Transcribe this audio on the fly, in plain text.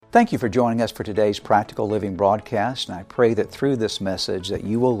Thank you for joining us for today's Practical Living broadcast, and I pray that through this message that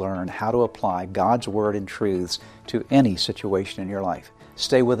you will learn how to apply God's Word and truths to any situation in your life.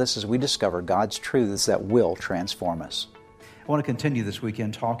 Stay with us as we discover God's truths that will transform us. I want to continue this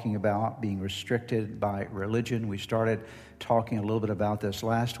weekend talking about being restricted by religion. We started talking a little bit about this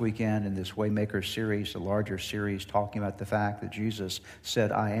last weekend in this Waymaker series, the larger series, talking about the fact that Jesus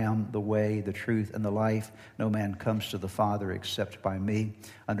said, "I am the way, the truth, and the life. No man comes to the Father except by me."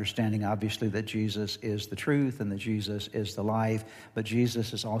 Understanding, obviously, that Jesus is the truth and that Jesus is the life, but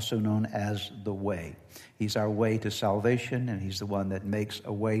Jesus is also known as the way. He's our way to salvation, and He's the one that makes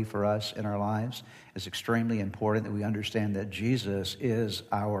a way for us in our lives. It's extremely important that we understand that Jesus is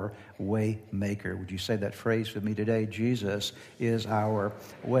our way maker. Would you say that phrase with me today? Jesus is our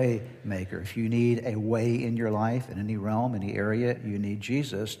way maker. If you need a way in your life, in any realm, any area, you need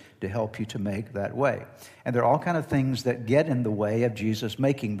Jesus to help you to make that way. And there are all kinds of things that get in the way of Jesus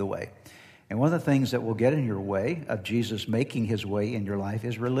making the way. And one of the things that will get in your way of Jesus making His way in your life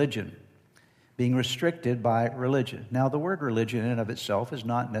is religion. Being restricted by religion. Now, the word religion in and of itself is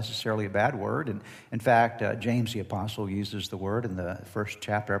not necessarily a bad word. And in fact, James the Apostle uses the word in the first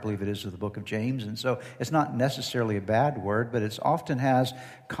chapter, I believe it is, of the book of James. And so it's not necessarily a bad word, but it often has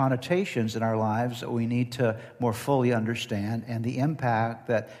connotations in our lives that we need to more fully understand, and the impact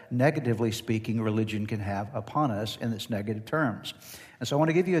that, negatively speaking, religion can have upon us in its negative terms. And so I want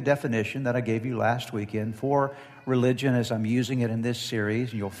to give you a definition that I gave you last weekend for religion as I'm using it in this series,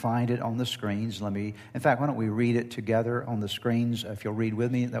 and you'll find it on the screens. In fact, why don't we read it together on the screens? If you'll read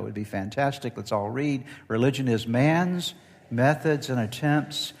with me, that would be fantastic. Let's all read. Religion is man's methods and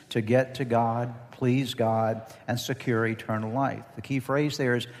attempts to get to God, please God, and secure eternal life. The key phrase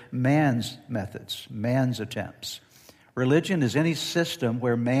there is man's methods, man's attempts. Religion is any system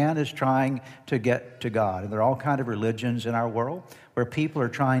where man is trying to get to God. And there are all kinds of religions in our world where people are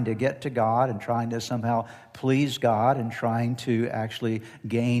trying to get to God and trying to somehow please God and trying to actually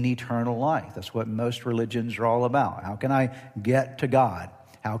gain eternal life. That's what most religions are all about. How can I get to God?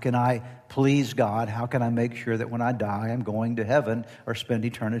 How can I please God? How can I make sure that when I die, I'm going to heaven or spend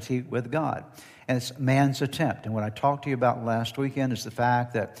eternity with God? And it's man's attempt. And what I talked to you about last weekend is the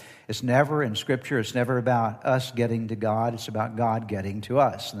fact that it's never, in Scripture, it's never about us getting to God. It's about God getting to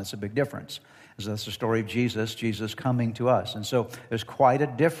us. And that's a big difference. So that's the story of Jesus coming to us. And so there's quite a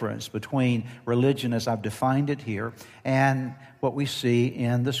difference between religion as I've defined it here and what we see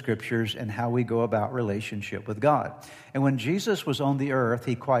in the Scriptures and how we go about relationship with God. And when Jesus was on the earth,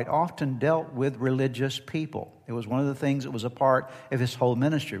 He quite often dealt with religious people. It was one of the things that was a part of His whole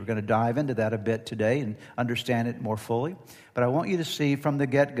ministry. We're going to dive into that a bit today and understand it more fully. But I want you to see from the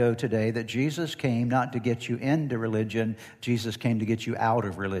get-go today that Jesus came not to get you into religion. Jesus came to get you out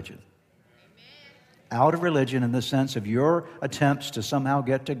of religion. Out of religion in the sense of your attempts to somehow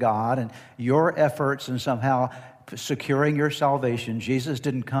get to God and your efforts in somehow securing your salvation. Jesus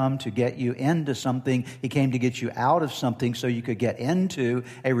didn't come to get you into something. He came to get you out of something so you could get into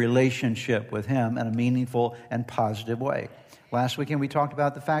a relationship with Him in a meaningful and positive way. Last weekend we talked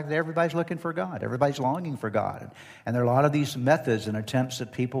about the fact that everybody's looking for God. Everybody's longing for God. And there are a lot of these methods and attempts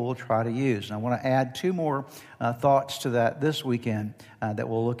that people will try to use. And I want to add two more thoughts to that this weekend that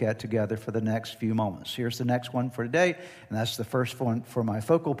we'll look at together for the next few moments. Here's the next one for today. And that's the first one for my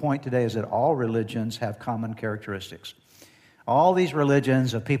focal point today, is that all religions have common characteristics. All these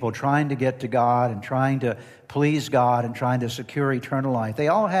religions of people trying to get to God and trying to please God and trying to secure eternal life, they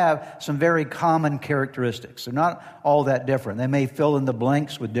all have some very common characteristics. They're not all that different. They may fill in the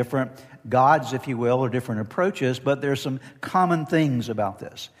blanks with different gods, if you will, or different approaches, but there's some common things about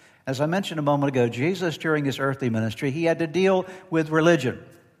this. As I mentioned a moment ago, Jesus, during His earthly ministry, He had to deal with religion,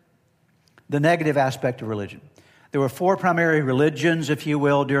 the negative aspect of religion. There were four primary religions, if you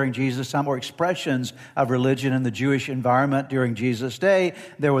will, during Jesus' time, or expressions of religion in the Jewish environment during Jesus' day.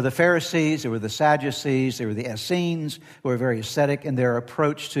 There were the Pharisees, there were the Sadducees, there were the Essenes, who were very ascetic in their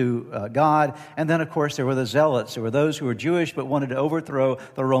approach to God. And then, of course, there were the Zealots. There were those who were Jewish but wanted to overthrow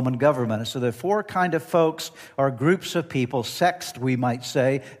the Roman government. And so the four kind of folks or groups of people, sects, we might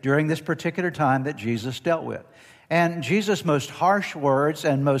say, during this particular time that Jesus dealt with. And Jesus' most harsh words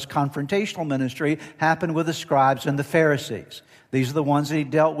and most confrontational ministry happened with the scribes and the Pharisees. These are the ones that He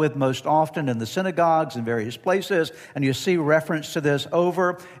dealt with most often in the synagogues and various places, and you see reference to this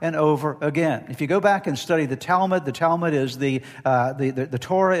over and over again. If you go back and study the Talmud is the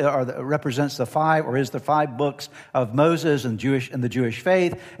Torah, or represents the five books of Moses and the Jewish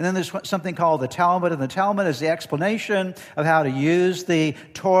faith. And then there's something called the Talmud, and the Talmud is the explanation of how to use the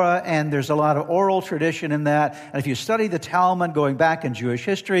Torah, and there's a lot of oral tradition in that. And if you study the Talmud going back in Jewish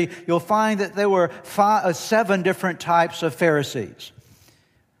history, you'll find that there were 7 different types of Pharisees.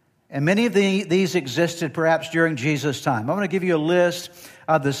 And many of these existed perhaps during Jesus' time. I'm going to give you a list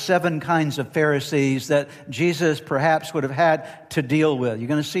of the 7 kinds of Pharisees that Jesus perhaps would have had to deal with. You're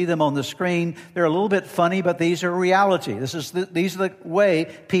going to see them on the screen. They're a little bit funny, but these are reality. These are the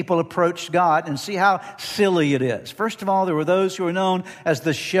way people approached God, and see how silly it is. First of all, there were those who were known as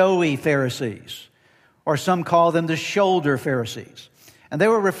the showy Pharisees, or some call them the shoulder Pharisees. And they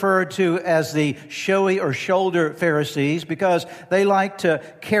were referred to as the showy or shoulder Pharisees because they liked to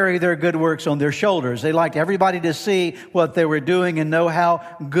carry their good works on their shoulders. They liked everybody to see what they were doing and know how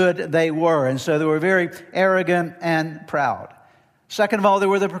good they were. And so they were very arrogant and proud. Second of all, there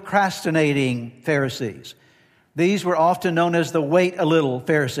were the procrastinating Pharisees. These were often known as the wait a little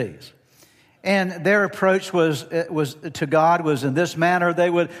Pharisees. And their approach was to God was in this manner. They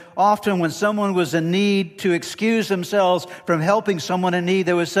would often, when someone was in need, to excuse themselves from helping someone in need,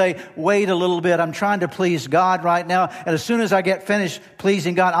 they would say, wait a little bit, I'm trying to please God right now. And as soon as I get finished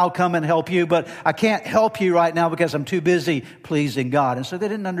pleasing God, I'll come and help you. But I can't help you right now because I'm too busy pleasing God. And so they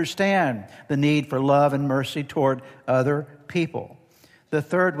didn't understand the need for love and mercy toward other people. The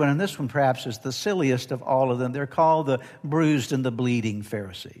third one, and this one perhaps is the silliest of all of them, they're called the bruised and the bleeding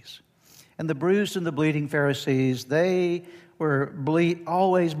Pharisees. And the bruised and the bleeding Pharisees, they were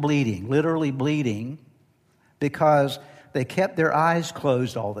always bleeding, literally bleeding, because they kept their eyes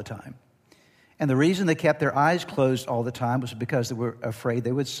closed all the time. And the reason they kept their eyes closed all the time was because they were afraid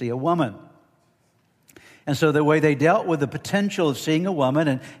they would see a woman. And so the way they dealt with the potential of seeing a woman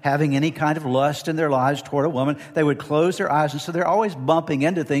and having any kind of lust in their lives toward a woman, they would close their eyes. And so they're always bumping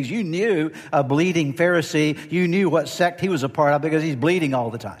into things. You knew a bleeding Pharisee. You knew what sect he was a part of because he's bleeding all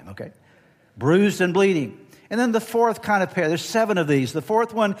the time, okay? Bruised and bleeding. And then the fourth kind of pair, there's 7 of these. The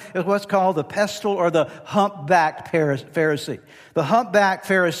fourth one is what's called the pestle or the humpback Pharisee. The humpback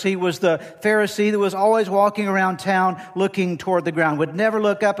Pharisee was the Pharisee that was always walking around town looking toward the ground, would never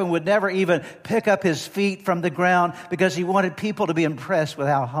look up and would never even pick up his feet from the ground because he wanted people to be impressed with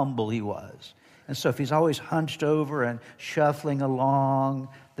how humble he was. And so if he's always hunched over and shuffling along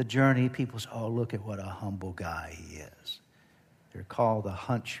the journey, people say, oh, look at what a humble guy he is. They're called the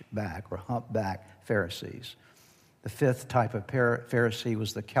hunchback or humpback Pharisees. The 5th type of Pharisee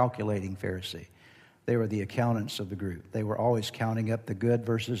was the calculating Pharisee. They were the accountants of the group. They were always counting up the good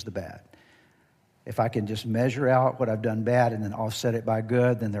versus the bad. If I can just measure out what I've done bad and then offset it by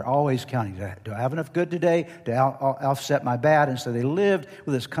good, then they're always counting. Do I have enough good today to offset my bad? And so they lived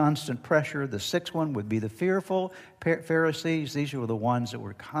with this constant pressure. The 6th one would be the fearful Pharisees. These were the ones that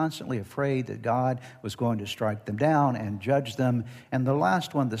were constantly afraid that God was going to strike them down and judge them. And the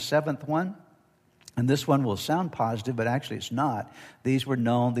last one, the 7th one, and this one will sound positive, but actually it's not. These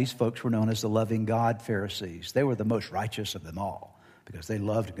folks were known as the loving God Pharisees. They were the most righteous of them all because they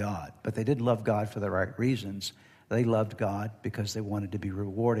loved God. But they didn't love God for the right reasons. They loved God because they wanted to be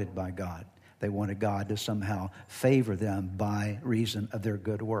rewarded by God. They wanted God to somehow favor them by reason of their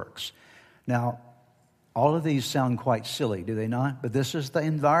good works. Now, all of these sound quite silly, do they not? But this is the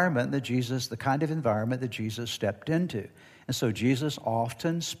kind of environment that Jesus stepped into. And so Jesus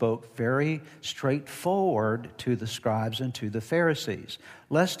often spoke very straightforward to the scribes and to the Pharisees.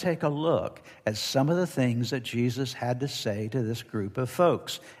 Let's take a look at some of the things that Jesus had to say to this group of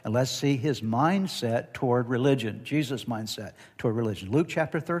folks. And let's see his mindset toward religion, Jesus' mindset toward religion. Luke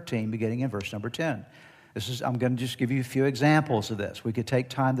chapter 13, beginning in verse number 10. I'm going to just give you a few examples of this. We could take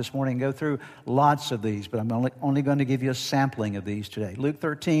time this morning and go through lots of these, but I'm only going to give you a sampling of these today. Luke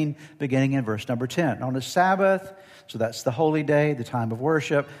 13, beginning in verse number 10. On a Sabbath, so that's the holy day, the time of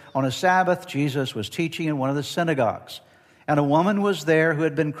worship. On a Sabbath, Jesus was teaching in one of the synagogues. And a woman was there who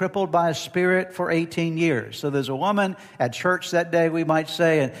had been crippled by a spirit for 18 years. So there's a woman at church that day, we might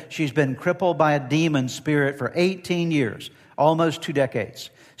say, and she's been crippled by a demon spirit for 18 years, almost 2 decades.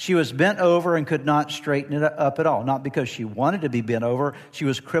 She was bent over and could not straighten it up at all. Not because she wanted to be bent over. She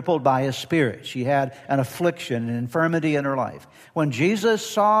was crippled by a spirit. She had an affliction, an infirmity in her life. When Jesus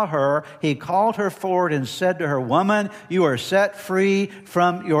saw her, he called her forward and said to her, "Woman, you are set free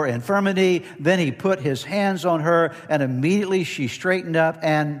from your infirmity." Then he put his hands on her, and immediately she straightened up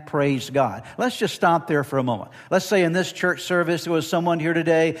and praised God. Let's just stop there for a moment. Let's say in this church service there was someone here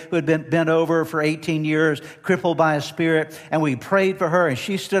today who had been bent over for 18 years, crippled by a spirit, and we prayed for her, and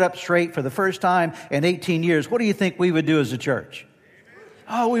she stood up straight for the first time in 18 years. What do you think we would do as a church?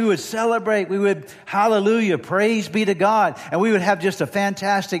 Oh, we would celebrate. We would, hallelujah, praise be to God. And we would have just a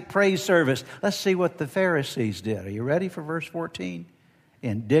fantastic praise service. Let's see what the Pharisees did. Are you ready for verse 14?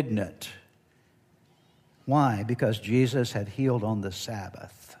 Indignant. Why? Because Jesus had healed on the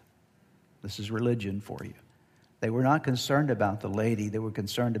Sabbath. This is religion for you. They were not concerned about the lady. They were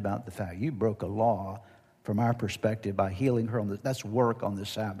concerned about the fact you broke a law from our perspective by healing her that's work on the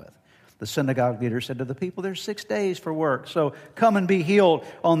Sabbath. The synagogue leader said to the people, there's 6 days for work, so come and be healed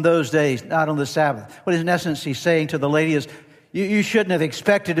on those days, not on the Sabbath. What in essence he's saying to the lady is, you shouldn't have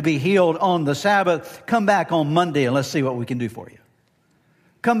expected to be healed on the Sabbath. Come back on Monday and let's see what we can do for you.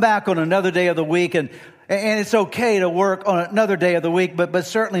 Come back on another day of the week, and it's okay to work on another day of the week, but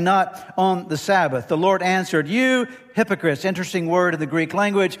certainly not on the Sabbath. The Lord answered, you hypocrites. Interesting word in the Greek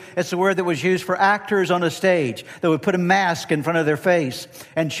language. It's a word that was used for actors on a stage that would put a mask in front of their face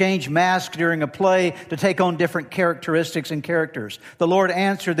and change masks during a play to take on different characteristics and characters. The Lord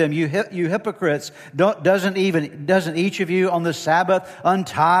answered them, you hypocrites, doesn't each of you on the Sabbath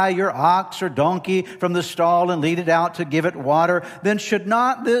untie your ox or donkey from the stall and lead it out to give it water? Then should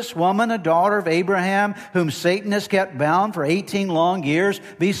not this woman, a daughter of Abraham, whom Satan has kept bound for 18 long years,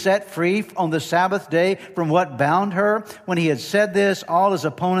 be set free on the Sabbath day from what bound her? When he had said this, all his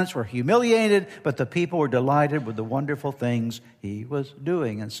opponents were humiliated, but the people were delighted with the wonderful things he was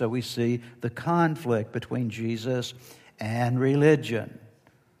doing. And so we see the conflict between Jesus and religion.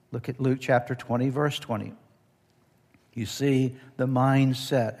 Look at Luke chapter 20, verse 20. You see the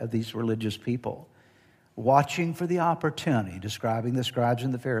mindset of these religious people, watching for the opportunity, describing the scribes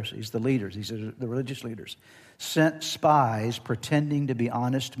and the Pharisees, the leaders, these are the religious leaders, sent spies pretending to be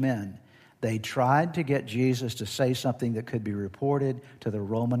honest men. They tried to get Jesus to say something that could be reported to the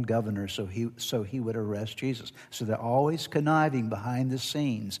Roman governor so he would arrest Jesus. So they're always conniving behind the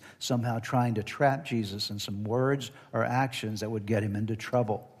scenes, somehow trying to trap Jesus in some words or actions that would get him into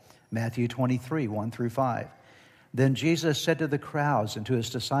trouble. Matthew 23, 1 through 5. Then Jesus said to the crowds and to his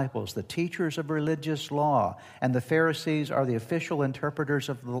disciples, the teachers of religious law and the Pharisees are the official interpreters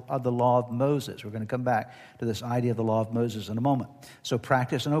of the law of Moses. We're going to come back to this idea of the law of Moses in a moment. So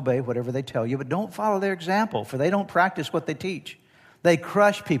practice and obey whatever they tell you, but don't follow their example, for they don't practice what they teach. They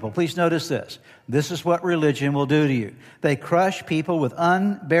crush people. Please notice this. This is what religion will do to you. They crush people with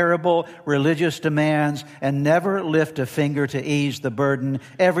unbearable religious demands and never lift a finger to ease the burden.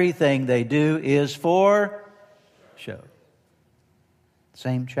 Everything they do is for show.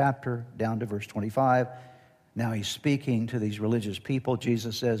 Same chapter, down to verse 25. Now he's speaking to these religious people.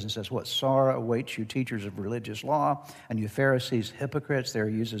 Jesus says, what sorrow awaits you, teachers of religious law, and you Pharisees, hypocrites. There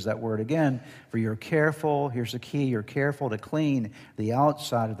he uses that word again. For you're careful, here's the key, you're careful to clean the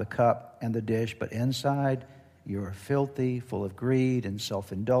outside of the cup and the dish, but inside you're filthy, full of greed and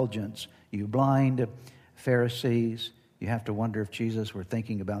self-indulgence. You blind Pharisees. You have to wonder if Jesus were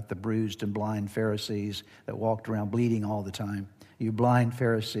thinking about the bruised and blind Pharisees that walked around bleeding all the time. You blind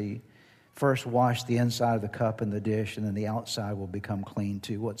Pharisee, first wash the inside of the cup and the dish, and then the outside will become clean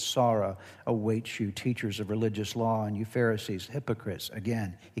too. What sorrow awaits you, teachers of religious law, and you Pharisees, hypocrites.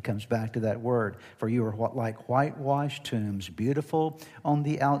 Again, he comes back to that word. For you are like whitewashed tombs, beautiful on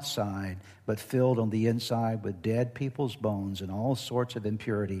the outside, but filled on the inside with dead people's bones and all sorts of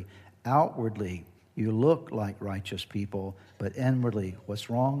impurity. Outwardly, you look like righteous people, but inwardly, what's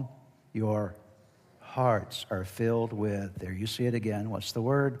wrong? Your hearts are filled with, there you see it again, what's the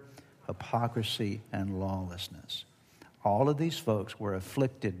word? Hypocrisy and lawlessness. All of these folks were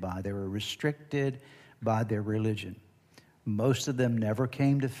afflicted they were restricted by their religion. Most of them never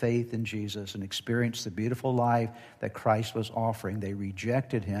came to faith in Jesus and experienced the beautiful life that Christ was offering. They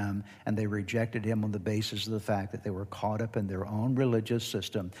rejected him, and they rejected him on the basis of the fact that they were caught up in their own religious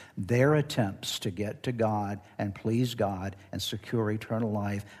system, their attempts to get to God and please God and secure eternal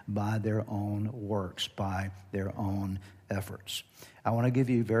life by their own works, by their own efforts. I want to give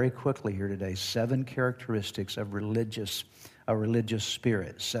you very quickly here today 7 characteristics of a religious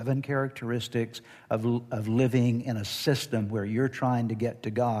spirit, 7 characteristics of living in a system where you're trying to get to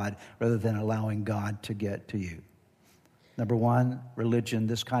God rather than allowing God to get to you. Number 1, religion.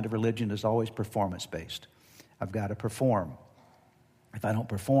 This kind of religion is always performance-based. I've got to perform. If I don't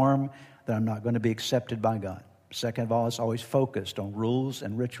perform, then I'm not going to be accepted by God. Second of all, it's always focused on rules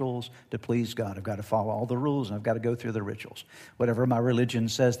and rituals to please God. I've got to follow all the rules, and I've got to go through the rituals. Whatever my religion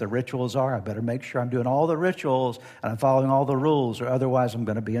says the rituals are, I better make sure I'm doing all the rituals and I'm following all the rules, or otherwise I'm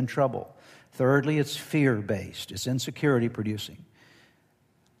going to be in trouble. Thirdly, it's fear-based. It's insecurity-producing.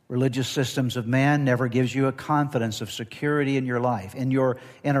 Religious systems of man never gives you a confidence of security in your life, in your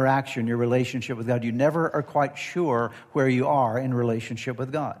interaction, your relationship with God. You never are quite sure where you are in relationship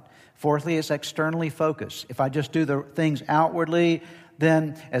with God. Fourthly, it's externally focused. If I just do the things outwardly,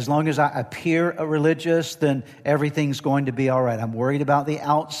 then as long as I appear religious, then everything's going to be all right. I'm worried about the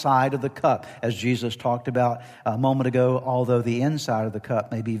outside of the cup, as Jesus talked about a moment ago, although the inside of the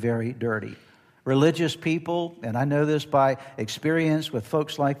cup may be very dirty. Religious people, and I know this by experience with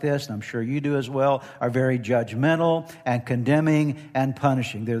folks like this, and I'm sure you do as well, are very judgmental and condemning and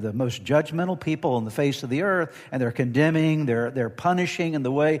punishing. They're the most judgmental people on the face of the earth, and they're condemning, they're punishing in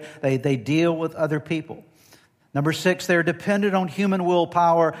the way they deal with other people. Number 6, they're dependent on human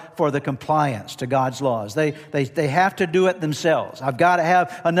willpower for the compliance to God's laws. They have to do it themselves. I've got to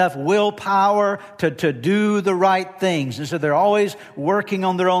have enough willpower to do the right things. And so they're always working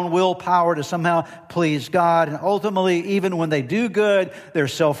on their own willpower to somehow please God. And ultimately, even when they do good, they're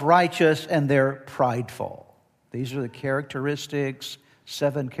self-righteous and they're prideful. These are the characteristics,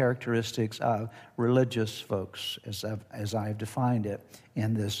 7 characteristics of religious folks, as I've defined it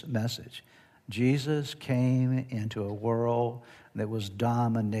in this message. Jesus came into a world that was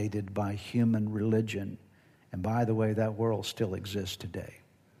dominated by human religion. And by the way, that world still exists today.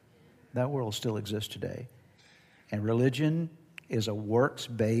 That world still exists today. And religion is a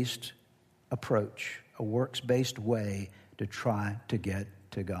works-based approach, a works-based way to try to get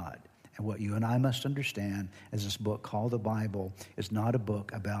to God. And what you and I must understand is this book called the Bible is not a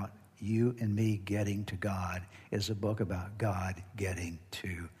book about you and me getting to God. It's a book about God getting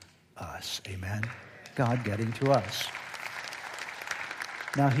to us. Amen? God getting to us.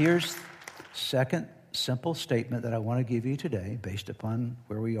 Now here's second simple statement that I want to give you today based upon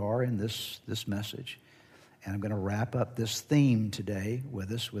where we are in this message. And I'm going to wrap up this theme today with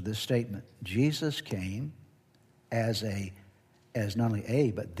this statement. Jesus came as not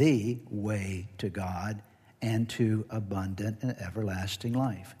only but the way to God and to abundant and everlasting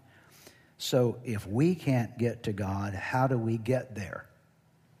life. So if we can't get to God, how do we get there?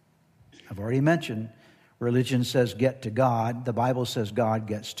 I've already mentioned religion says get to God. The Bible says God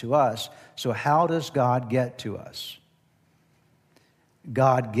gets to us. So how does God get to us?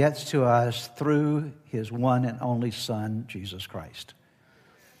 God gets to us through His one and only Son, Jesus Christ.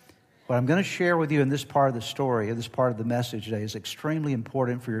 What I'm going to share with you in this part of the story, in this part of the message today, is extremely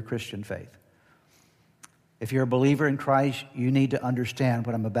important for your Christian faith. If you're a believer in Christ, you need to understand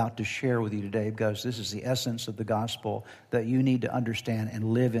what I'm about to share with you today, because this is the essence of the gospel that you need to understand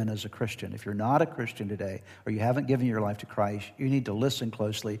and live in as a Christian. If you're not a Christian today, or you haven't given your life to Christ, you need to listen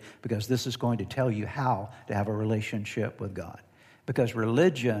closely, because this is going to tell you how to have a relationship with God. Because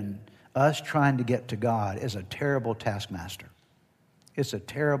religion, us trying to get to God, is a terrible taskmaster. It's a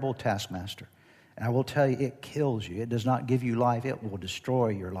terrible taskmaster. And I will tell you, it kills you. It does not give you life. It will destroy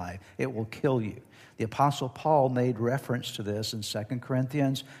your life. It will kill you. The Apostle Paul made reference to this in 2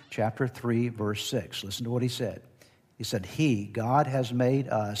 Corinthians chapter 3, verse 6. Listen to what he said. He said, God has made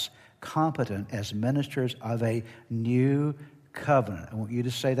us competent as ministers of a new covenant. I want you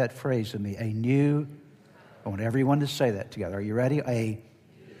to say that phrase with me. I want everyone to say that together. Are you ready? A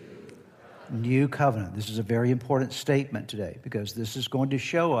new covenant. This is a very important statement today, because this is going to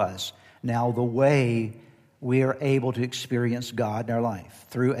show us now the way we are able to experience God in our life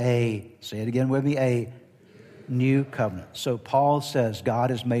through say it again with me, a new covenant. So Paul says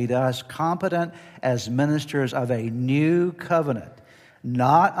God has made us competent as ministers of a new covenant,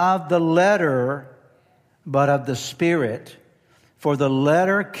 not of the letter, but of the Spirit. For the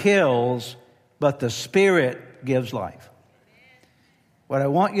letter kills, but the Spirit gives life. What I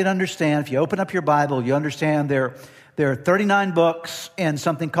want you to understand, if you open up your Bible, you understand there are 39 books in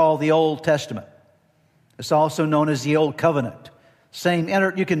something called the Old Testament. It's also known as the Old Covenant.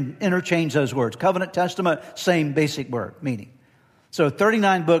 You can interchange those words. Covenant, Testament, same basic word, meaning. So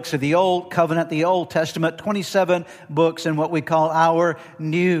 39 books of the Old Covenant, the Old Testament, 27 books in what we call our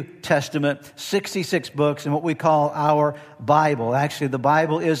New Testament, 66 books in what we call our Bible. Actually, the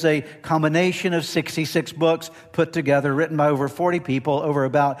Bible is a combination of 66 books put together, written by over 40 people over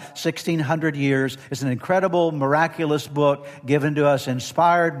about 1,600 years. It's an incredible, miraculous book given to us,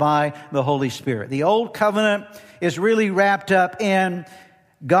 inspired by the Holy Spirit. The Old Covenant is really wrapped up in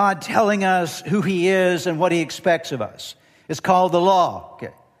God telling us who He is and what He expects of us. It's called the law. Okay.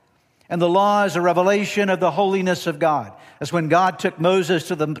 And the law is a revelation of the holiness of God. That's when God took Moses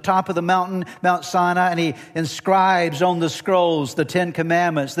to the top of the mountain, Mount Sinai, and He inscribes on the scrolls the 10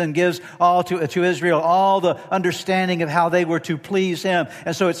 Commandments, then gives all to Israel all the understanding of how they were to please Him.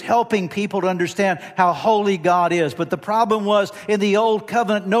 And so it's helping people to understand how holy God is. But the problem was, in the Old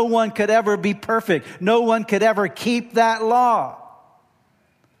Covenant, no one could ever be perfect. No one could ever keep that law.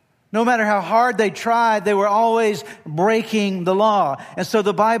 No matter how hard they tried, they were always breaking the law. And so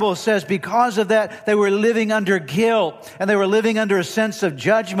the Bible says because of that, they were living under guilt, and they were living under a sense of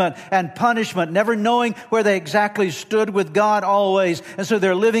judgment and punishment, never knowing where they exactly stood with God always. And so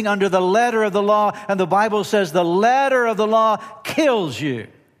they're living under the letter of the law, and the Bible says the letter of the law kills you.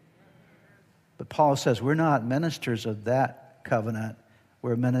 But Paul says we're not ministers of that covenant.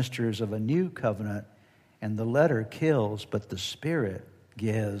 We're ministers of a new covenant, and the letter kills, but the Spirit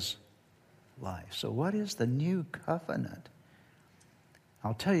gives life. So what is the new covenant?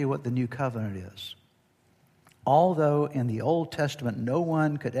 I'll tell you what the new covenant is. Although in the Old Testament no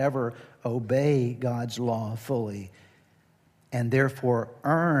one could ever obey God's law fully and therefore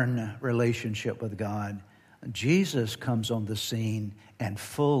earn relationship with God, Jesus comes on the scene and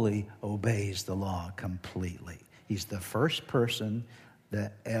fully obeys the law completely. He's the first person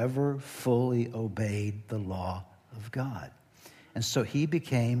that ever fully obeyed the law of God. And so he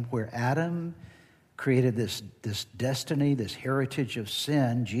became, where Adam created this destiny, this heritage of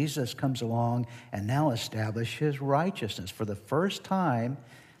sin, Jesus comes along and now establishes righteousness. For the first time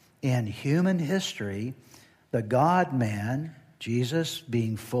in human history, the God-man, Jesus,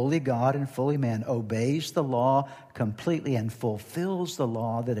 being fully God and fully man, obeys the law completely and fulfills the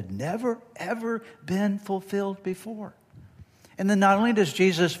law that had never, ever been fulfilled before. And then not only does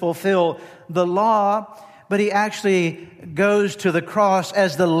Jesus fulfill the law, but he actually goes to the cross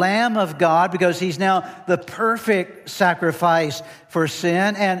as the Lamb of God, because he's now the perfect sacrifice for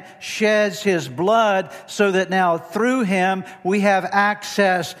sin, and sheds his blood so that now through him we have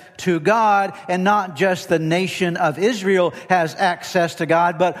access to God, and not just the nation of Israel has access to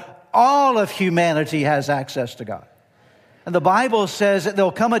God, but all of humanity has access to God. And the Bible says that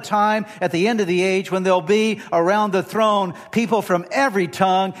there'll come a time at the end of the age when there'll be around the throne people from every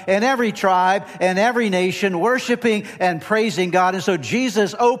tongue and every tribe and every nation worshiping and praising God. And so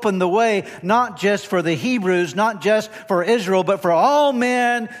Jesus opened the way, not just for the Hebrews, not just for Israel, but for all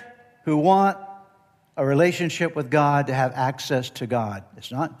men who want a relationship with God to have access to God.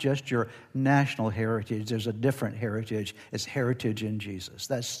 It's not just your national heritage. There's a different heritage. It's heritage in Jesus.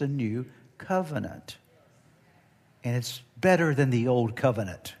 That's the new covenant. And it's better than the old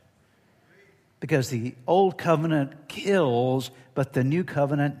covenant, because the old covenant kills, but the new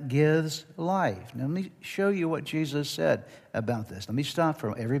covenant gives life. Now, let me show you what Jesus said about this. Let me stop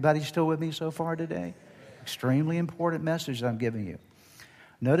for everybody still with me so far today? Extremely important message that I'm giving you.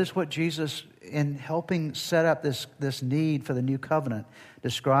 Notice what Jesus, in helping set up this need for the new covenant,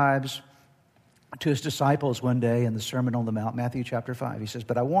 describes to his disciples one day in the Sermon on the Mount, Matthew chapter 5. He says,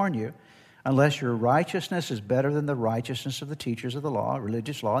 "But I warn you, unless your righteousness is better than the righteousness of the teachers of the law,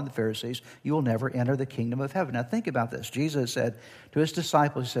 religious law, and the Pharisees, you will never enter the kingdom of heaven." Now think about this. Jesus said to his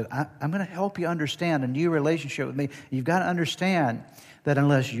disciples, he said, I'm going to help you understand a new relationship with me. You've got to understand that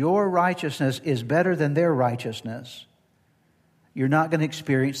unless your righteousness is better than their righteousness, you're not going to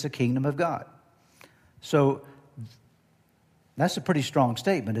experience the kingdom of God. So that's a pretty strong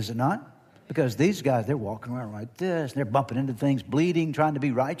statement, is it not? Because these guys, they're walking around like this, and they're bumping into things, bleeding, trying to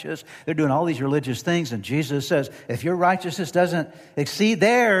be righteous. They're doing all these religious things, and Jesus says, if your righteousness doesn't exceed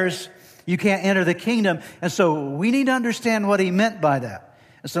theirs, you can't enter the kingdom. And so we need to understand what he meant by that.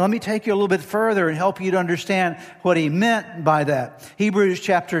 And so let me take you a little bit further and help you to understand what he meant by that. Hebrews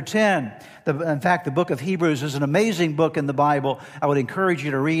chapter 10. In fact, the book of Hebrews is an amazing book in the Bible. I would encourage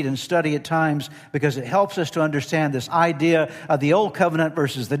you to read and study at times, because it helps us to understand this idea of the old covenant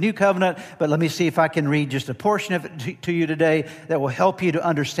versus the new covenant. But let me see if I can read just a portion of it to you today that will help you to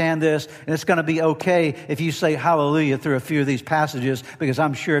understand this. And it's going to be okay if you say hallelujah through a few of these passages, because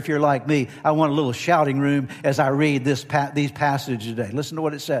I'm sure if you're like me, I want a little shouting room as I read these passages today. Listen to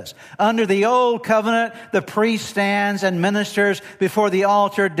what it says. Under the old covenant, the priest stands and ministers before the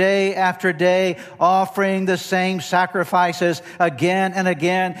altar day after day, offering the same sacrifices again and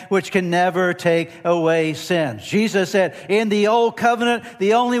again, which can never take away sins. Jesus said, in the old covenant,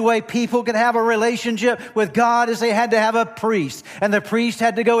 the only way people could have a relationship with God is they had to have a priest. And the priest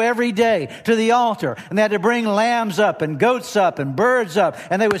had to go every day to the altar, and they had to bring lambs up and goats up and birds up,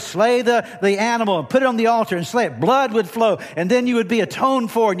 and they would slay the animal and put it on the altar and slay it. Blood would flow, and then you would be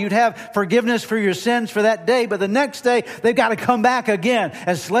atoned for, and you'd have forgiveness for your sins for that day. But the next day, they've got to come back again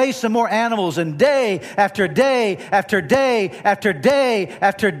and slay some more animals, and day after day after day after day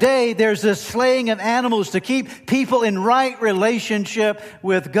after day, there's this slaying of animals to keep people in right relationship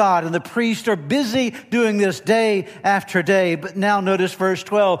with God. And the priests are busy doing this day after day. But now notice verse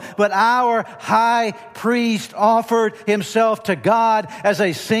 12. But our high priest offered himself to God as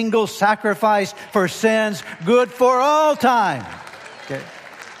a single sacrifice for sins, good for all time. Okay.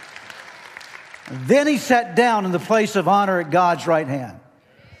 Then he sat down in the place of honor at God's right hand.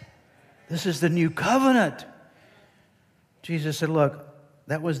 This is the new covenant. Jesus said, look,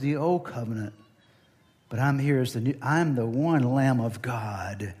 that was the old covenant, but I'm here as the new. I'm the one Lamb of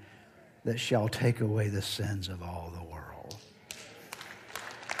God that shall take away the sins of all the world.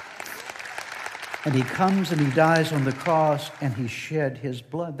 And he comes and he dies on the cross and he shed his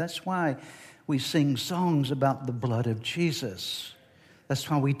blood. That's why we sing songs about the blood of Jesus. That's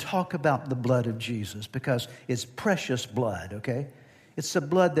why we talk about the blood of Jesus, because it's precious blood, okay? It's the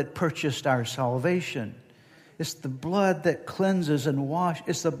blood that purchased our salvation. It's the blood that cleanses and washes.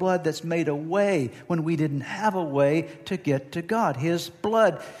 It's the blood that's made a way when we didn't have a way to get to God. His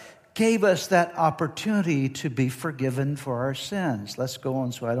blood gave us that opportunity to be forgiven for our sins. Let's go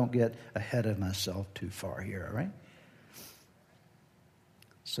on so I don't get ahead of myself too far here, all right?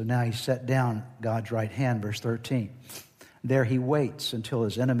 So now he sat down God's right hand, verse 13. There he waits until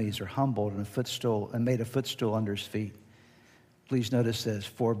his enemies are humbled and made a footstool under his feet. Please notice this.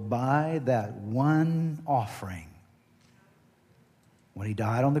 For by that one offering, when he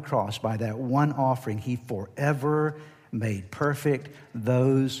died on the cross, by that one offering, he forever made perfect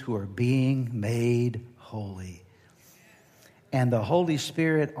those who are being made holy. And the Holy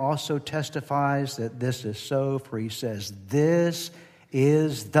Spirit also testifies that this is so, for he says, this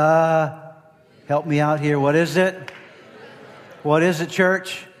is the, help me out here, what is it? What is it,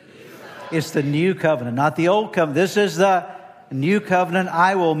 church? It's the new covenant, not the old covenant. This is the new covenant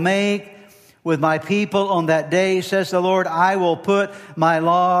I will make with my people on that day, says the Lord. I will put my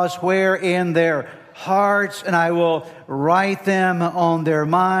laws where? In their hearts, and I will write them on their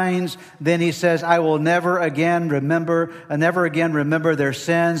minds. Then he says, I will never again remember their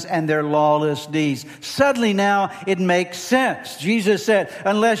sins and their lawless deeds. Suddenly now it makes sense. Jesus said,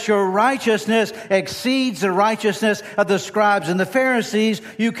 unless your righteousness exceeds the righteousness of the scribes and the Pharisees,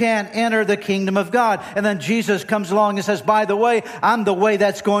 you can't enter the kingdom of God. And then Jesus comes along and says, by the way, I'm the way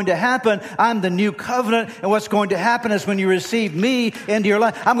that's going to happen. I'm the new covenant. And what's going to happen is when you receive me into your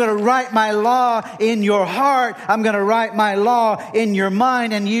life, I'm going to write my law in your heart. I'm going to write my law in your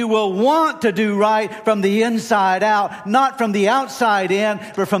mind, and you will want to do right from the inside out, not from the outside in,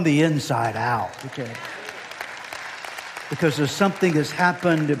 but from the inside out. Okay. Because there's something that's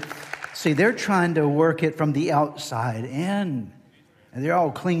happened. See, they're trying to work it from the outside in. And they're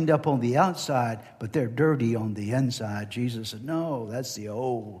all cleaned up on the outside, but they're dirty on the inside. Jesus said, no, that's the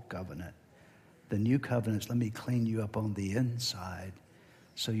old covenant. The new covenant is, let me clean you up on the inside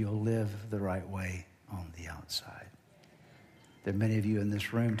so you'll live the right way on the outside. There are many of you in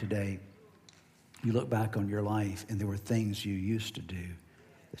this room today, you look back on your life and there were things you used to do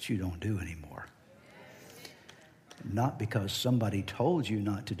that you don't do anymore. Not because somebody told you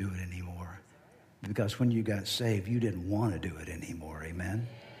not to do it anymore, because when you got saved, you didn't want to do it anymore. Amen?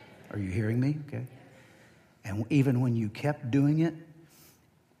 Are you hearing me? Okay. And even when you kept doing it,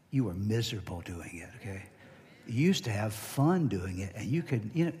 you were miserable doing it. Okay. You used to have fun doing it, and you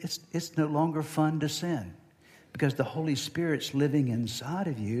could, it's no longer fun to sin. Because the Holy Spirit's living inside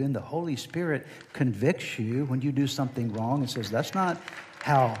of you, and the Holy Spirit convicts you when you do something wrong and says, that's not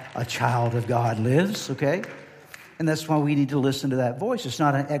how a child of God lives, okay? And that's why we need to listen to that voice. It's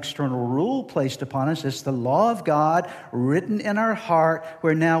not an external rule placed upon us. It's the law of God written in our heart,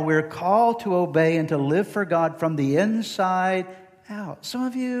 where now we're called to obey and to live for God from the inside out. Some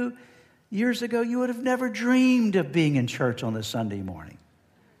of you, years ago, you would have never dreamed of being in church on a Sunday morning.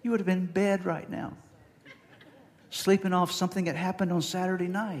 You would have been in bed right now, sleeping off something that happened on Saturday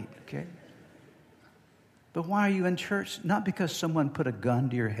night, okay? But why are you in church? Not because someone put a gun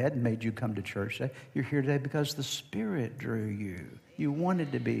to your head and made you come to church today. You're here today because the Spirit drew you. You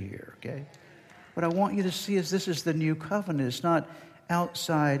wanted to be here, okay? What I want you to see is this is the new covenant. It's not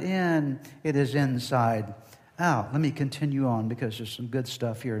outside in, it is inside out. Let me continue on because there's some good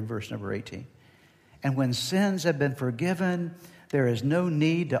stuff here in verse number 18. And when sins have been forgiven, there is no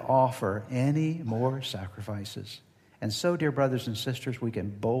need to offer any more sacrifices. And so, dear brothers and sisters, we can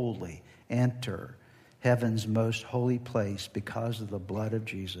boldly enter heaven's most holy place because of the blood of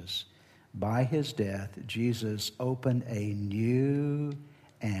Jesus. By his death, Jesus opened a new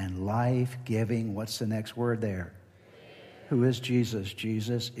and life-giving, what's the next word there? Who is Jesus?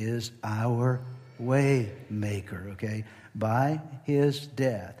 Jesus is our way maker, okay? By his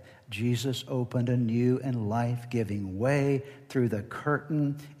death, Jesus opened a new and life-giving way through the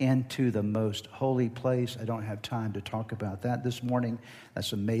curtain into the most holy place. I don't have time to talk about that this morning.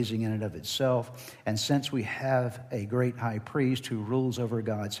 That's amazing in and of itself. And since we have a great high priest who rules over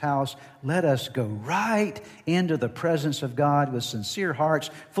God's house, let us go right into the presence of God with sincere hearts,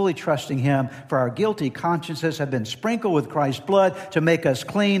 fully trusting him. For our guilty consciences have been sprinkled with Christ's blood to make us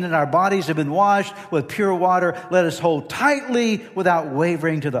clean, and our bodies have been washed with pure water. Let us hold tightly without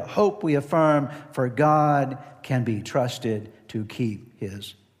wavering to the hope we affirm, for God can be trusted to keep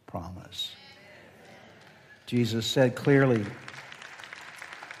his promise. Jesus said clearly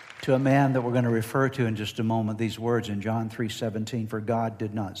to a man that we're going to refer to in just a moment these words in John 3:17, for God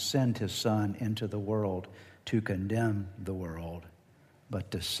did not send his Son into the world to condemn the world,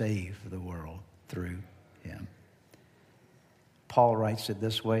 but to save the world through him. Paul writes it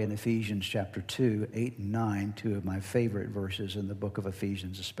this way in Ephesians chapter 2, 8 and 9, two of my favorite verses in the book of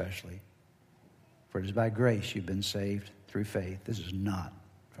Ephesians especially. For it is by grace you've been saved through faith. This is not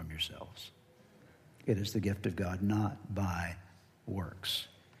from yourselves. It is the gift of God, not by works,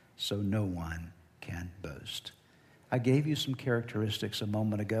 so no one can boast. I gave you some characteristics a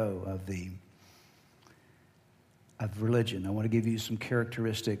moment ago of religion. I want to give you some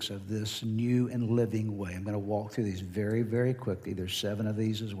characteristics of this new and living way. I'm going to walk through these very, very quickly. There's 7 of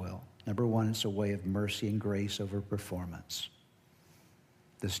these as well. Number 1, it's a way of mercy and grace over performance.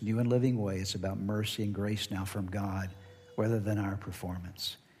 This new and living way, it's about mercy and grace now from God rather than our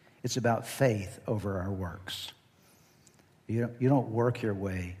performance. It's about faith over our works. You don't work your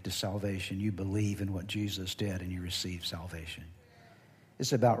way to salvation. You believe in what Jesus did and you receive salvation.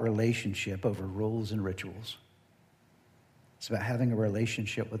 It's about relationship over rules and rituals. It's about having a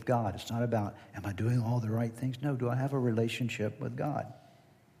relationship with God. It's not about, am I doing all the right things? No, do I have a relationship with God?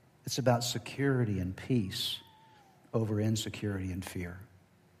 It's about security and peace over insecurity and fear.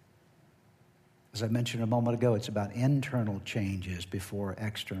 As I mentioned a moment ago, it's about internal changes before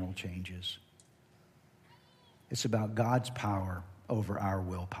external changes. It's about God's power over our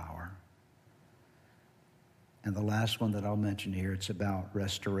willpower. And the last one that I'll mention here, it's about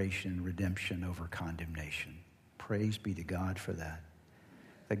restoration and redemption over condemnation. Praise be to God for that.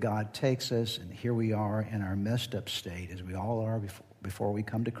 That God takes us, and here we are in our messed up state, as we all are before we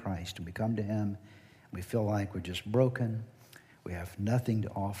come to Christ, and we come to Him, and we feel like we're just broken. We have nothing to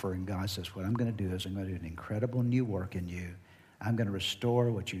offer, and God says, what I'm going to do is I'm going to do an incredible new work in you. I'm going to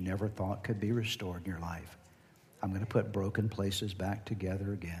restore what you never thought could be restored in your life. I'm going to put broken places back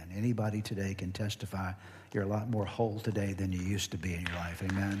together again. Anybody today can testify you're a lot more whole today than you used to be in your life.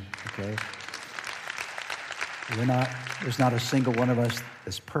 Amen? Okay? There's not a single one of us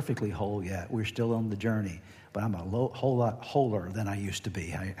that's perfectly whole yet. We're still on the journey. But I'm a whole lot wholer than I used to be.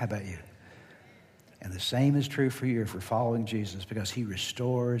 How about you? And the same is true for you for following Jesus, because He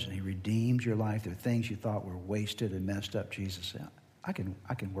restores and He redeems your life. There are things you thought were wasted and messed up. Jesus said, I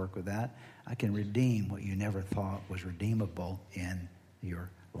can work with that. I can redeem what you never thought was redeemable in your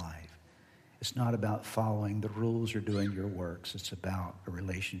life. It's not about following the rules or doing your works. It's about a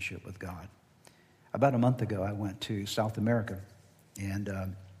relationship with God. About a month ago, I went to South America, and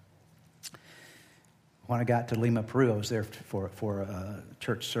when I got to Lima, Peru, I was there for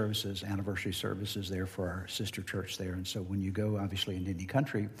church services, anniversary services there for our sister church there. And so when you go, obviously, into any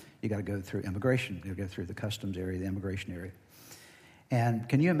country, you got to go through immigration. You go through the customs area, the immigration area. And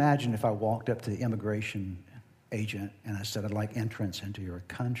can you imagine if I walked up to the immigration agent and I said, I'd like entrance into your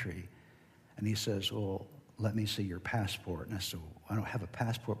country? And he says, well, let me see your passport. And I said, well, I don't have a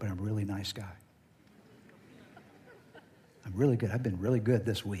passport, but I'm a really nice guy. I'm really good. I've been really good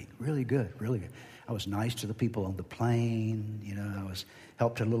this week. Really good, really good. I was nice to the people on the plane. I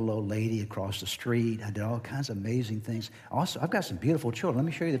helped a little old lady across the street. I did all kinds of amazing things. Also, I've got some beautiful children.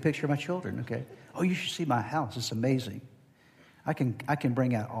 Let me show you the picture of my children, okay? Oh, you should see my house. It's amazing. I can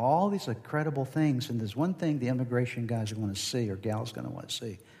bring out all these incredible things, and there's one thing the immigration guys are going to see, or gals going to want to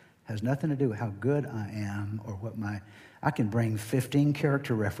see. It has nothing to do with how good I am or I can bring 15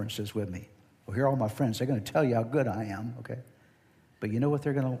 character references with me. Well, here are all my friends. They're going to tell you how good I am, okay? But you know what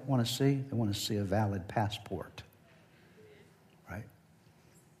they're going to want to see? They want to see a valid passport, right?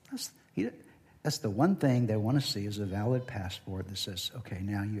 That's the one thing they want to see, is a valid passport that says, okay,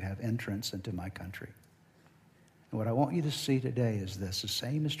 now you have entrance into my country. And what I want you to see today is this. The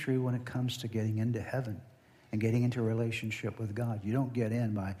same is true when it comes to getting into heaven and getting into a relationship with God. You don't get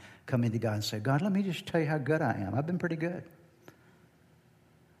in by coming to God and say, God, let me just tell you how good I am. I've been pretty good.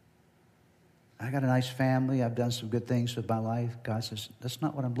 I got a nice family. I've done some good things with my life. God says, that's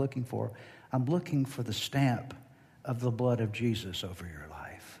not what I'm looking for. I'm looking for the stamp of the blood of Jesus over your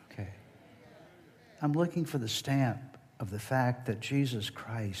life, okay? I'm looking for the stamp of the fact that Jesus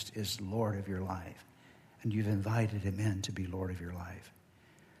Christ is Lord of your life, and you've invited Him in to be Lord of your life.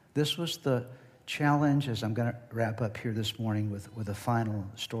 This was the challenge, as I'm going to wrap up here this morning with a final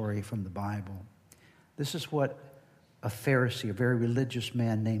story from the Bible. This is what a Pharisee, a very religious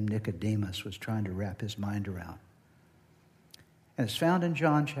man named Nicodemus, was trying to wrap his mind around. And it's found in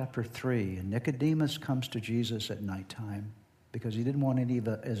John chapter 3. And Nicodemus comes to Jesus at nighttime because he didn't want any of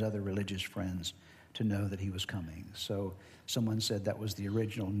his other religious friends to know that he was coming. So someone said that was the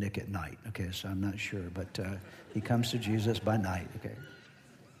original Nick at night. Okay, so I'm not sure. But he comes to Jesus by night, okay.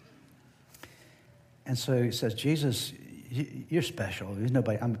 And so he says, Jesus, you're special. There's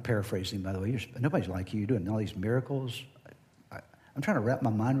nobody. I'm paraphrasing, by the way. Nobody's like you. You're doing all these miracles. I'm trying to wrap my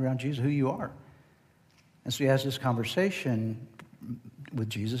mind around Jesus, who you are. And so he has this conversation with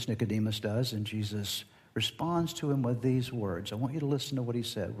Jesus, Nicodemus does, and Jesus responds to him with these words. I want you to listen to what he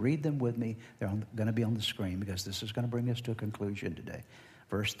said. Read them with me. They're going to be on the screen because this is going to bring us to a conclusion today.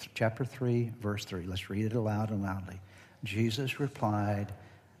 Chapter 3, verse 3. Let's read it aloud and loudly. Jesus replied,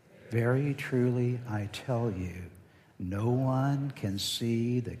 "Very truly I tell you, no one can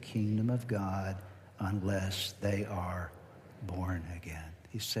see the kingdom of God unless they are born again."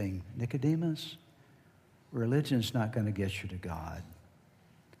 He's saying, Nicodemus, religion's not going to get you to God,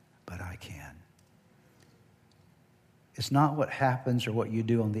 but I can. It's not what happens or what you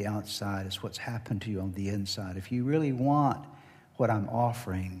do on the outside. It's what's happened to you on the inside. If you really want what I'm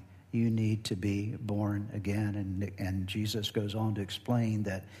offering, you need to be born again. And Jesus goes on to explain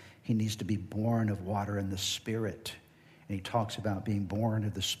that he needs to be born of water and the Spirit. And he talks about being born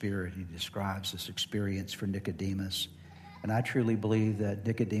of the Spirit. He describes this experience for Nicodemus. And I truly believe that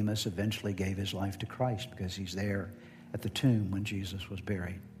Nicodemus eventually gave his life to Christ because he's there at the tomb when Jesus was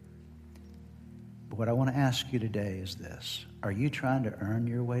buried. But what I want to ask you today is this. Are you trying to earn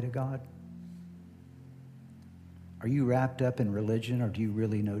your way to God? Are you wrapped up in religion, or do you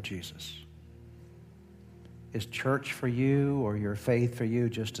really know Jesus? Is church for you or your faith for you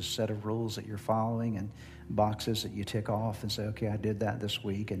just a set of rules that you're following and boxes that you tick off and say, okay, I did that this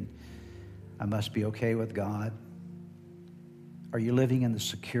week and I must be okay with God? Are you living in the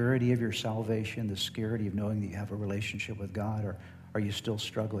security of your salvation, the security of knowing that you have a relationship with God, or are you still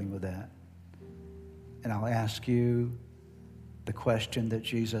struggling with that? And I'll ask you the question that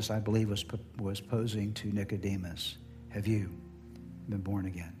Jesus, I believe, was posing to Nicodemus. Have you been born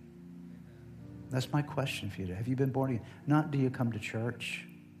again? That's my question for you today. Have you been born again? Not do you come to church?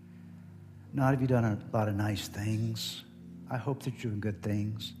 Not have you done a lot of nice things? I hope that you're doing good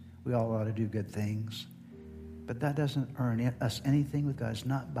things. We all ought to do good things. But that doesn't earn us anything with God. It's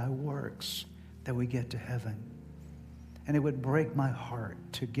not by works that we get to heaven. And it would break my heart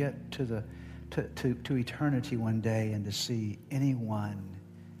to get to eternity one day and to see anyone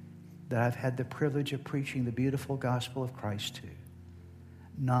that I've had the privilege of preaching the beautiful gospel of Christ to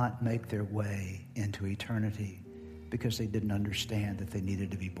not make their way into eternity because they didn't understand that they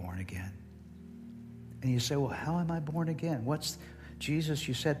needed to be born again. And you say, well, how am I born again? Jesus,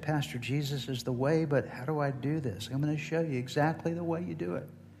 you said, Pastor, Jesus is the way, but how do I do this? I'm going to show you exactly the way you do it.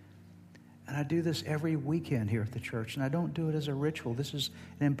 And I do this every weekend here at the church, and I don't do it as a ritual. This is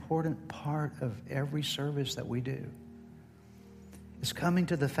an important part of every service that we do. It's coming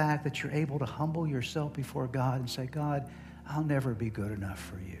to the fact that you're able to humble yourself before God and say, God, I'll never be good enough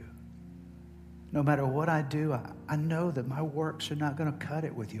for you. No matter what I do, I know that my works are not going to cut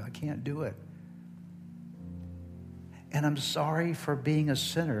it with you. I can't do it. And I'm sorry for being a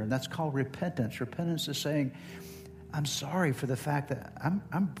sinner, and that's called repentance. Repentance is saying, I'm sorry for the fact that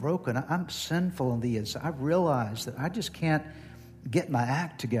I'm broken. I'm sinful on the inside. I've realized that I just can't get my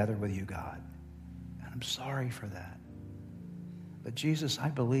act together with you, God. And I'm sorry for that. But Jesus, I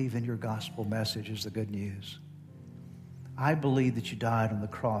believe in your gospel message is the good news. I believe that you died on the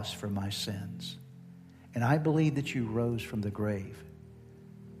cross for my sins. And I believe that you rose from the grave.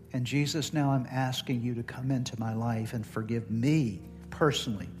 And Jesus, now I'm asking you to come into my life and forgive me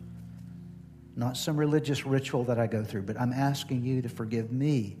personally. Not some religious ritual that I go through, but I'm asking you to forgive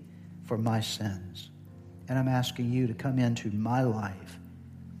me for my sins. And I'm asking you to come into my life.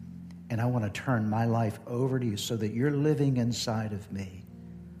 And I want to turn my life over to you so that you're living inside of me,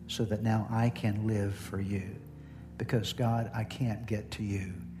 so that now I can live for you. Because, God, I can't get to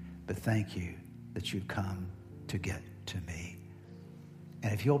you, but thank you that you've come to get to me.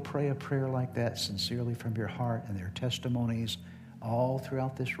 And if you'll pray a prayer like that sincerely from your heart, and there are testimonies all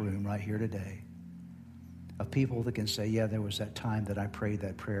throughout this room right here today of people that can say, yeah, there was that time that I prayed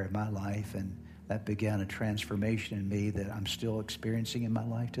that prayer in my life, and that began a transformation in me that I'm still experiencing in my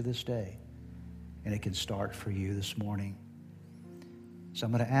life to this day. And it can start for you this morning. So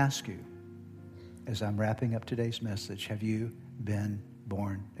I'm going to ask you, as I'm wrapping up today's message, have you been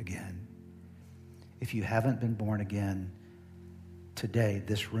born again? If you haven't been born again, today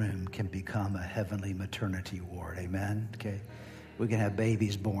this room can become a heavenly maternity ward. Amen? Okay. We can have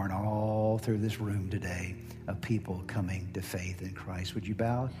babies born all through this room today of people coming to faith in Christ. Would you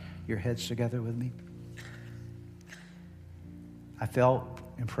bow your heads together with me? I felt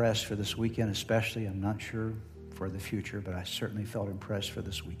impressed for this weekend especially. I'm not sure for the future, but I certainly felt impressed for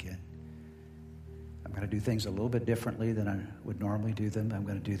this weekend. I'm going to do things a little bit differently than I would normally do them. I'm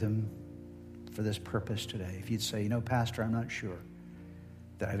going to do them for this purpose today. If you'd say, Pastor, I'm not sure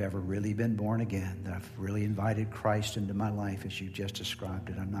that I've ever really been born again, that I've really invited Christ into my life as you just described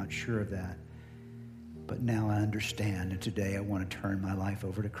it. I'm not sure of that. But now I understand, and today I want to turn my life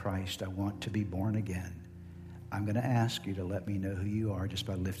over to Christ. I want to be born again. I'm going to ask you to let me know who you are just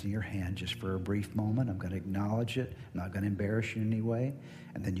by lifting your hand just for a brief moment. I'm going to acknowledge it. I'm not going to embarrass you in any way.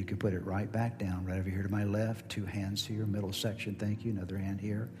 And then you can put it right back down, right over here to my left. 2 hands here, middle section, thank you. Another hand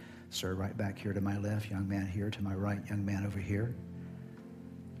here. Sir, right back here to my left. Young man here to my right. Young man over here.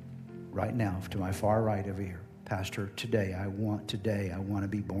 Right now, to my far right over here. Pastor, today I want to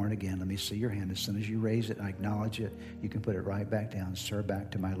be born again. Let me see your hand. As soon as you raise it, I acknowledge it. You can put it right back down. Sir,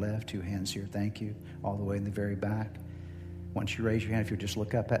 back to my left. 2 hands here. Thank you. All the way in the very back. Once you raise your hand, if you just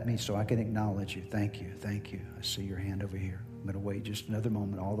look up at me so I can acknowledge you. Thank you. Thank you. I see your hand over here. I'm going to wait just another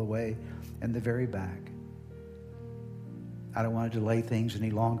moment all the way in the very back. I don't want to delay things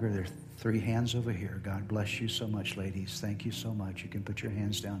any longer. There's 3 hands over here. God bless you so much, ladies. Thank you so much. You can put your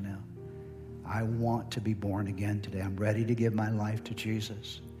hands down now. I want to be born again today. I'm ready to give my life to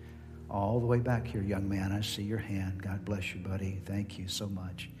Jesus. All the way back here, young man, I see your hand. God bless you, buddy. Thank you so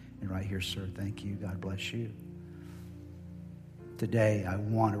much. And right here, sir, thank you. God bless you. Today, I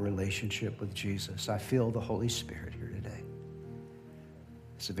want a relationship with Jesus. I feel the Holy Spirit here today.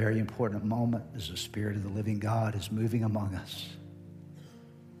 It's a very important moment as the Spirit of the living God is moving among us.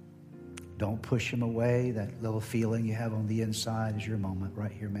 Don't push him away. That little feeling you have on the inside is your moment.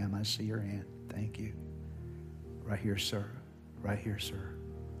 Right here, ma'am, I see your hand. Thank you. Right here, sir. Right here, sir.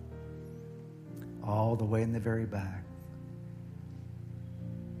 All the way in the very back.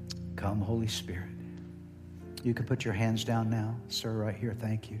 Come, Holy Spirit. You can put your hands down now. Sir, right here,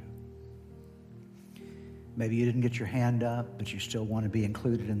 thank you. Maybe you didn't get your hand up, but you still want to be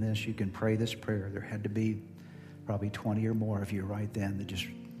included in this. You can pray this prayer. There had to be probably 20 or more of you right then that just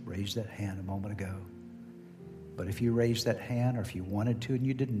raised that hand a moment ago. But if you raised that hand, or if you wanted to and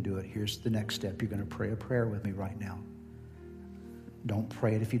you didn't do it, here's the next step. You're going to pray a prayer with me right now. Don't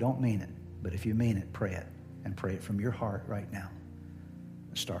pray it if you don't mean it. But if you mean it, pray it. And pray it from your heart right now.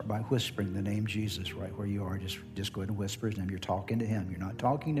 Start by whispering the name Jesus right where you are. Just go ahead and whisper his name. You're talking to him. You're not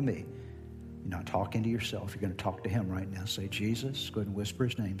talking to me. You're not talking to yourself. You're going to talk to him right now. Say, Jesus. Go ahead and whisper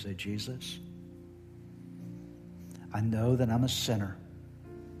his name. Say, Jesus. I know that I'm a sinner.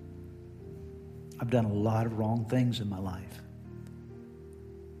 I've done a lot of wrong things in my life.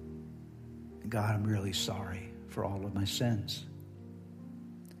 God, I'm really sorry for all of my sins.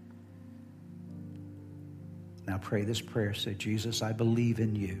 Now pray this prayer. Say, Jesus, I believe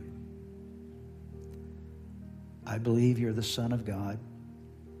in you. I believe you're the Son of God,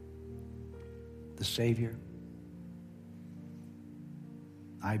 the Savior.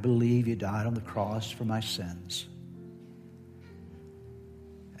 I believe you died on the cross for my sins.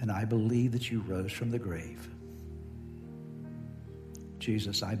 And I believe that you rose from the grave.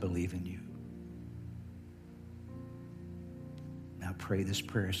 Jesus, I believe in you. Now pray this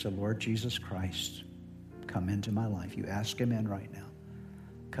prayer. Say, Lord Jesus Christ, come into my life. You ask him in right now.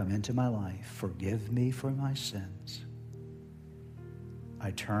 Come into my life. Forgive me for my sins. I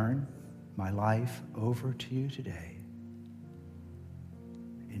turn my life over to you today.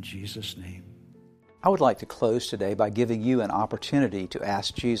 In Jesus' name. I would like to close today by giving you an opportunity to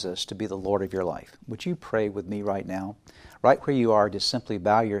ask Jesus to be the Lord of your life. Would you pray with me right now? Right where you are, just simply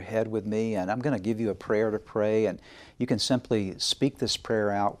bow your head with me, and I'm going to give you a prayer to pray, and you can simply speak this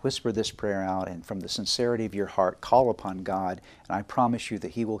prayer out, whisper this prayer out, and from the sincerity of your heart, call upon God, and I promise you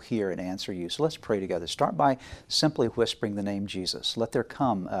that he will hear and answer you. So let's pray together. Start by simply whispering the name Jesus. Let there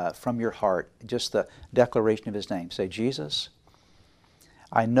come from your heart just the declaration of his name. Say, Jesus,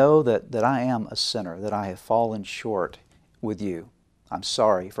 I know that I am a sinner, that I have fallen short with you. I'm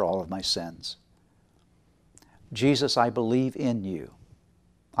sorry for all of my sins. Jesus, I believe in you.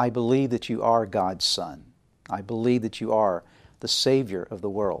 I believe that you are God's Son. I believe that you are the Savior of the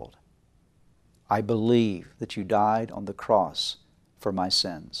world. I believe that you died on the cross for my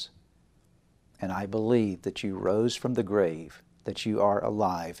sins. And I believe that you rose from the grave, that you are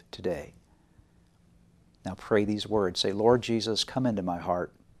alive today. Now pray these words. Say, Lord Jesus, come into my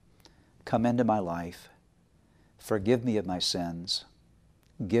heart. Come into my life. Forgive me of my sins.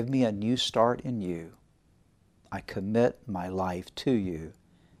 Give me a new start in you. I commit my life to you.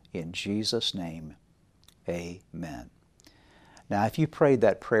 In Jesus' name, amen. Now, if you prayed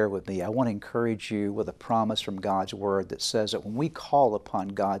that prayer with me, I want to encourage you with a promise from God's Word that says that when we call upon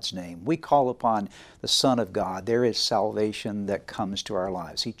God's name, we call upon the Son of God, there is salvation that comes to our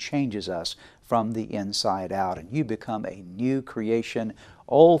lives. He changes us from the inside out, and you become a new creation.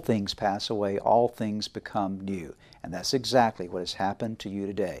 Old things pass away, all things become new. And that's exactly what has happened to you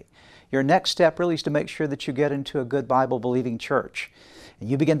today. Your next step really is to make sure that you get into a good Bible-believing church. And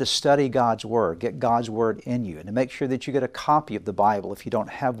you begin to study God's Word, get God's Word in you, and to make sure that you get a copy of the Bible if you don't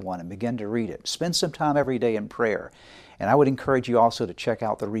have one and begin to read it. Spend some time every day in prayer. And I would encourage you also to check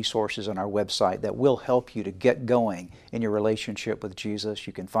out the resources on our website that will help you to get going in your relationship with Jesus.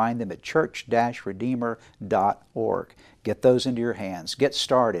 You can find them at church-redeemer.org. Get those into your hands. Get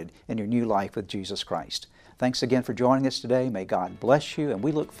started in your new life with Jesus Christ. Thanks again for joining us today. May God bless you, and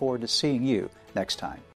we look forward to seeing you next time.